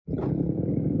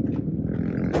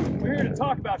here to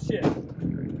talk about shit.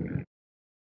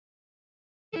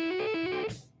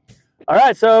 All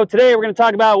right, so today we're going to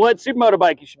talk about what Supermoto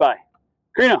bike you should buy.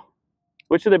 Carino,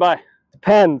 what should they buy?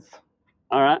 Depends.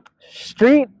 All right.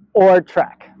 Street or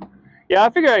track? Yeah, I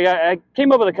figure I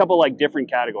came up with a couple like different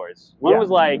categories. One was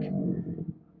like,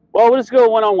 well, we'll just go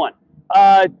one-on-one.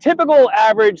 Typical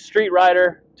average street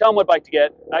rider, tell them what bike to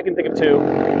get. I can think of two.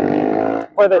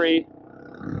 For the, three.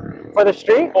 For the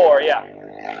street? Four, yeah.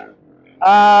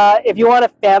 If you want a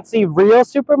fancy real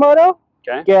Supermoto,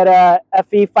 Okay. get a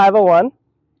FE 501.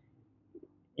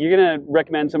 You're going to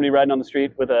recommend somebody riding on the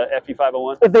street with a FE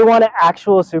 501? If they want an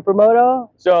actual Supermoto.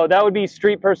 So that would be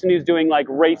street person who's doing like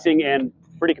racing and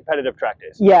pretty competitive track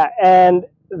days. Yeah, and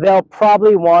they'll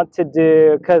probably want to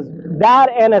do, because that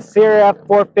and a CRF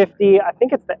 450, I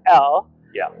think it's the L.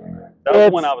 Yeah, that was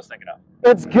the one I was thinking of.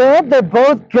 It's good. They're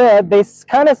both good. They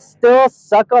kind of still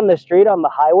suck on the street on the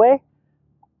highway.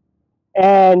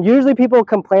 And usually people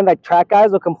complain, like track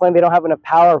guys will complain they don't have enough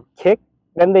power kick.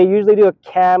 Then they usually do a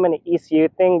cam and an ECU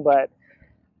thing, but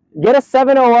get a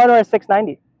 701 or a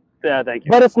 690. Yeah, thank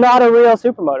you. But it's not a real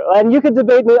Supermoto. And you could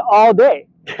debate me all day.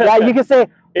 Yeah, you could say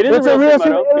it is a real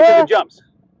Supermoto because it jumps.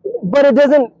 But it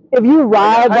doesn't. If you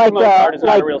ride like it's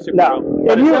not a real Supermoto.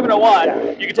 But a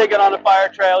 701, you can take it on a fire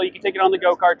trail. You can take it on the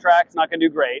go-kart track. It's not going to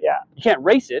do great. Yeah. You can't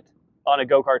race it on a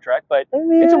go-kart track, but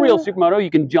it's a real Supermoto.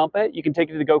 You can jump it. You can take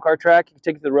it to the go-kart track. You can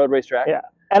take it to the road race track. Yeah.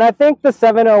 And I think the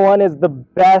 701 is the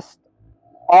best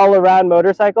all-around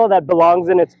motorcycle that belongs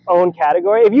in its own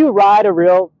category. If you ride a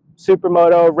real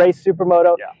Supermoto, race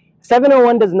Supermoto,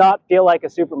 701 does not feel like a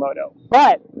Supermoto,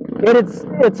 but it's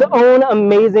its own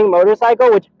amazing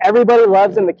motorcycle, which everybody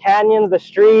loves in the canyons, the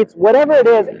streets, whatever it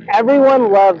is.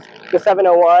 Everyone loves the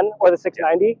 701 or the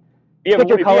 690. If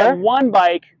you have one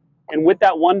bike, and with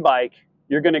that one bike,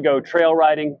 you're going to go trail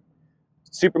riding,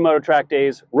 Supermoto track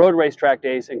days, road race track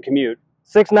days, and commute.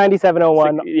 690,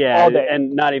 701 all day.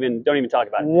 And don't even talk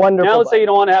about it. Wonderful. Now let's say you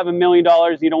don't want to have $1 million,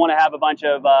 you don't want to have a bunch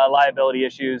of liability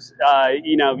issues.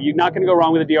 You know, you're not going to go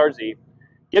wrong with a DRZ.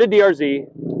 Get a DRZ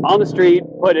on the street,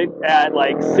 put it at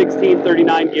like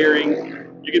 1639 gearing. You're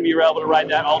going to be able to ride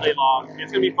that all day long.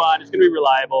 It's going to be fun. It's going to be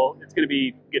reliable. It's going to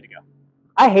be good to go.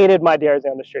 I hated my DRZ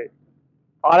on the street.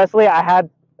 Honestly, I had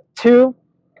two.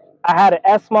 I had an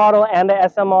S model and an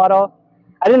SM model.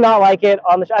 I did not like it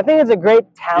on the street. I think it's a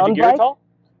great town Did you gear bike. it tall?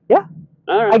 Yeah.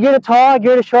 All right. I geared it tall, I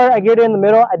geared it short, I geared it in the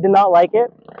middle. I did not like it.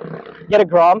 Get a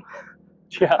Grom.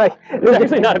 Yeah, like, it's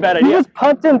actually not a bad idea. You just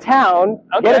pumped in town,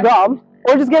 get a Grom,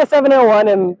 or just get a 701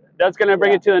 and... That's going to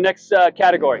bring it to the next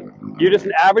category. You're just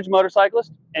an average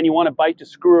motorcyclist, and you want a bike to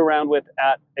screw around with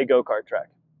at a go-kart track.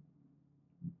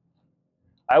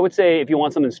 I would say if you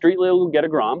want something street legal, get a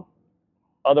Grom.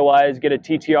 Otherwise, get a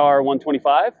TTR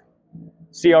 125,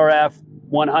 CRF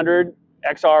 100,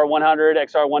 XR 100,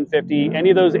 XR 150, any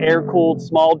of those air-cooled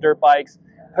small dirt bikes,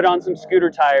 put on some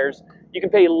scooter tires. You can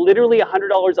pay literally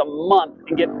 $100 a month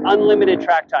and get unlimited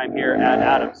track time here at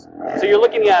Adams. So you're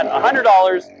looking at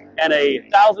 $100 and a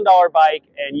 $1,000 bike,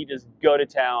 and you just go to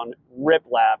town, rip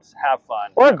laps, have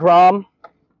fun. Or a Grom.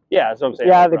 Yeah, that's what I'm saying.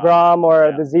 Yeah, the Grom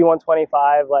or the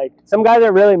Z125. Like, some guys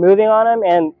are really moving on them,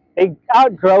 and they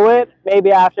outgrow it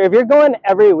maybe after. If you're going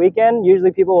every weekend,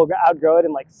 usually people will outgrow it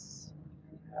in like,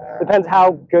 depends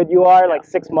how good you are, like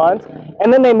 6 months.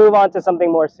 And then they move on to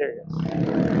something more serious.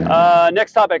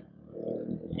 Next topic.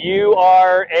 You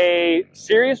are a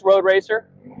serious road racer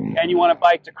and you want a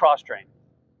bike to cross train.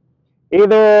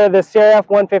 Either the CRF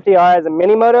 150R as a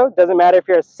mini moto, doesn't matter if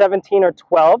you're a 17 or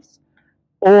 12s,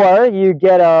 or you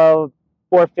get a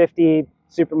 450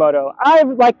 Supermoto. I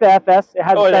like the FS. It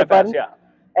has a start button. Yeah.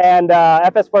 And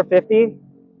FS 450,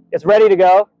 it's ready to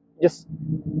go. Just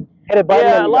hit a button.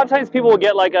 Yeah, a lot of times people will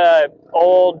get like a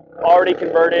old, already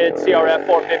converted CRF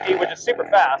 450, which is super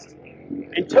fast,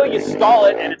 until you stall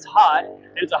it and it's hot,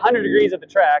 and it's 100 degrees at the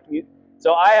track.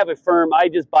 So I have a firm, I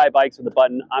just buy bikes with a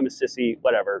button. I'm a sissy,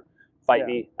 whatever. Fight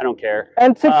me, I don't care.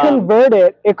 And to convert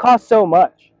it, it costs so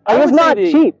much. It's not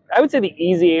cheap. I would say the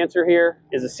easy answer here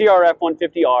is a CRF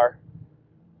 150R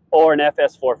or an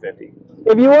FS 450.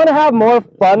 If you want to have more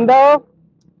fun though,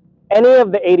 any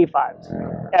of the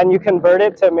 85s, and you convert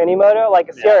it to a mini moto, like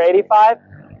a CR85,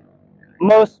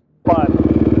 most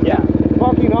fun. Yeah.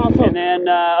 Fucking awesome. And then,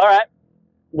 all right,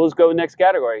 we'll just go to the next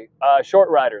category. Short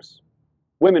riders,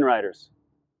 women riders.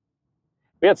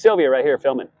 We got Sylvia right here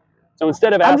filming. So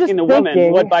instead of asking the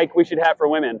woman what bike we should have for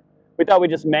women, we thought we'd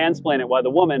just mansplain it while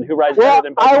the woman who rides better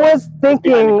than both I was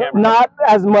thinking not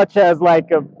as much as like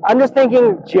I'm just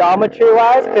thinking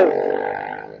geometry-wise,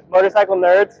 because motorcycle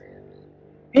nerds,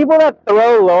 people that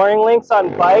throw lowering links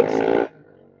on bikes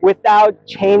without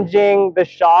changing the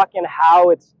shock and how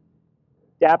it's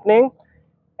dampening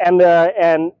and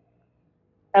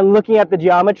looking at the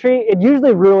geometry, it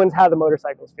usually ruins how the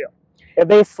motorcycles feel. If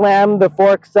they slam the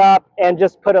forks up and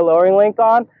just put a lowering link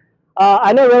on,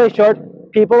 I know really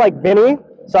short people like Vinny.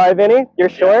 Sorry, Vinny, you're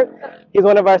short. He's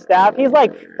one of our staff. He's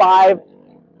like 5,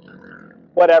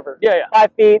 whatever. Yeah.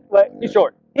 5 feet. But he's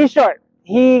short. He's short.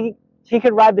 He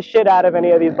could ride the shit out of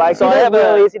any of these bikes. So he does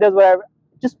wheelies, he does whatever.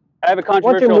 I have a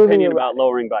controversial opinion about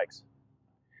lowering bikes.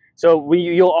 So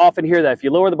you'll often hear that if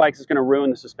you lower the bikes, it's going to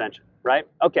ruin the suspension, right?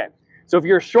 Okay. So if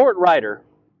you're a short rider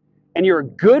and you're a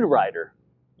good rider,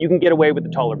 you can get away with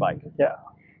the taller bike. Yeah.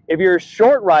 If you're a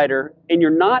short rider and you're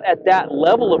not at that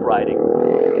level of riding,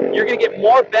 you're going to get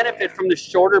more benefit from the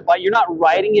shorter bike. You're not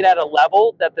riding it at a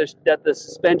level that the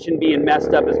suspension being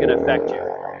messed up is going to affect you.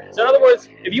 So in other words,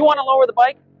 if you want to lower the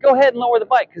bike, go ahead and lower the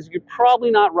bike, because you're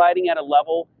probably not riding at a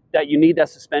level that you need that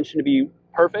suspension to be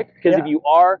perfect. Because if you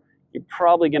are, you're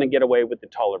probably going to get away with the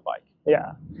taller bike.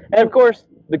 Yeah. And of course,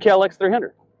 the KLX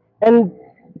 300. And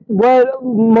what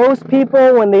most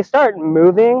people, when they start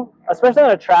moving, especially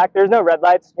on a track, there's no red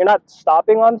lights, you're not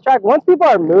stopping on the track. Once people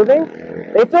are moving,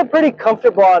 they feel pretty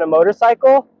comfortable on a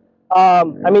motorcycle. I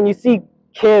mean, you see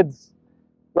kids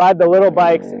ride the little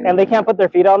bikes and they can't put their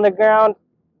feet on the ground.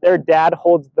 Their dad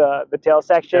holds the tail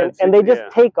section and they just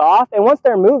take off. And once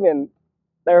they're moving,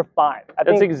 they're fine.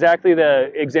 That's exactly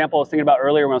the example I was thinking about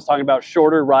earlier when I was talking about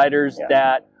shorter riders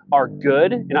that are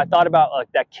good. And I thought about like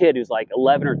that kid who's like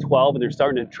 11 or 12 and they're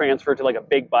starting to transfer to like a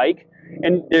big bike.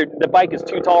 And the bike is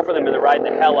too tall for them and they're riding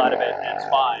the hell out of it and it's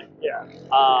fine. Yeah.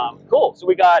 Cool. So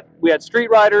we had street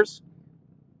riders,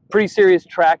 pretty serious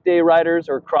track day riders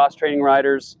or cross training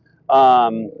riders,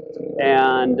 and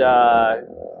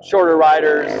shorter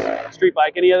riders, street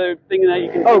bike. Any other thing that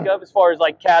you can think of as far as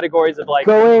like categories of like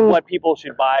what people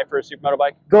should buy for a supermoto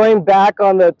bike? Going back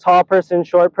on the tall person,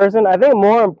 short person, I think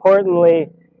more importantly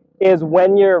is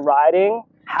when you're riding,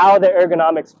 how the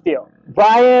ergonomics feel.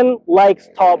 Brian likes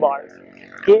tall bars.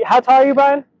 How tall are you,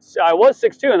 Brian? I was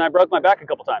 6'2", and I broke my back a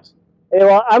couple times. Yeah,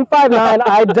 well, I'm 5'9".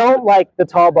 I don't like the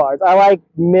tall bars. I like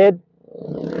mid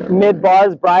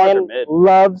bars. Brian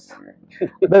loves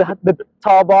the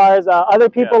tall bars. Other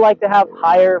people like to have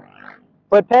higher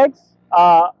foot pegs.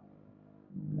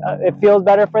 It feels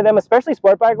better for them, especially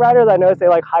sport bike riders. I notice they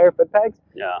like higher foot pegs.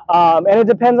 Yeah. And it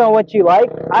depends on what you like.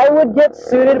 I would get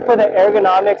suited for the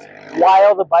ergonomics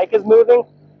while the bike is moving.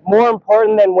 More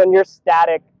important than when you're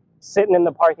static, sitting in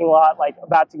the parking lot, like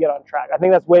about to get on track. I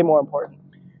think that's way more important.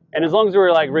 And as long as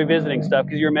we're like revisiting stuff,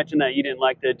 because you were mentioning that you didn't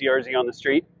like the DRZ on the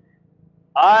street,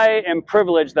 I am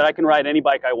privileged that I can ride any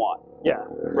bike I want. Yeah.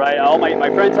 Right. All my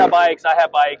friends have bikes. I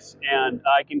have bikes, and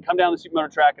I can come down the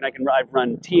Supermoto track and I've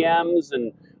run TMs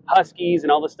and Huskies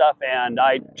and all this stuff, and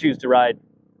I choose to ride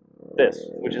this,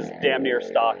 which is damn near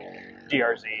stock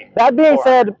DRZ. That being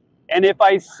said, and if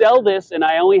I sell this and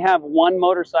I only have one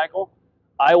motorcycle,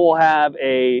 I will have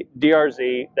a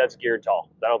DRZ that's geared tall.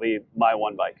 That'll be my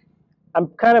one bike. I'm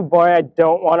kind of boring. I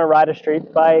don't want to ride a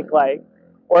street bike,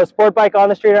 or a sport bike on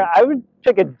the street. I would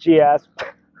pick a GS.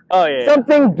 Oh yeah.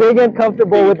 Something big and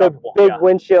comfortable with a big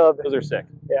windshield. Those are sick.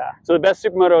 Yeah. So the best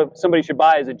Supermoto somebody should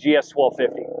buy is a GS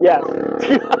 1250. Yes.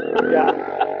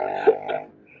 Yeah.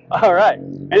 All right.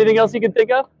 Anything else you can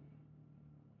think of?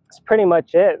 That's pretty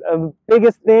much it.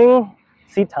 Biggest thing,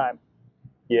 seat time.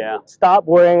 Yeah. Stop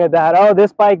worrying about, oh,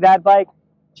 this bike, that bike.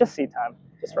 Just seat time.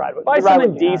 Just ride with it. Buy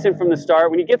something decent from the start.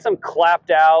 When you get some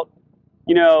clapped out,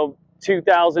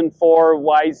 2004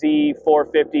 YZ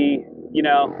 450, you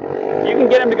can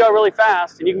get them to go really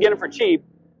fast and you can get them for cheap.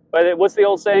 But what's the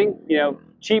old saying?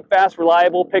 Cheap, fast,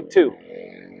 reliable, pick two.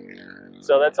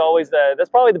 So that's probably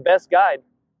the best guide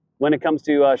when it comes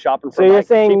to shopping for bikes. So you're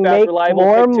saying cheap, fast, reliable,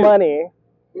 more money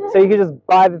so you can just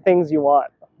buy the things you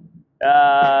want.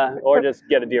 Or just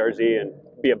get a DRZ and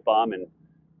be a bum and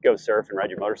go surf and ride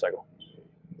your motorcycle.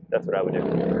 That's what I would do.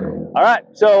 All right,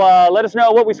 so let us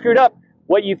know what we screwed up,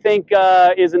 what you think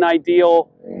is an ideal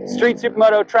street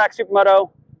supermoto, track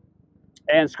supermoto,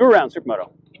 and screw around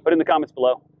supermoto. Put it in the comments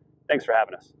below. Thanks for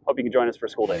having us. Hope you can join us for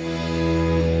school day.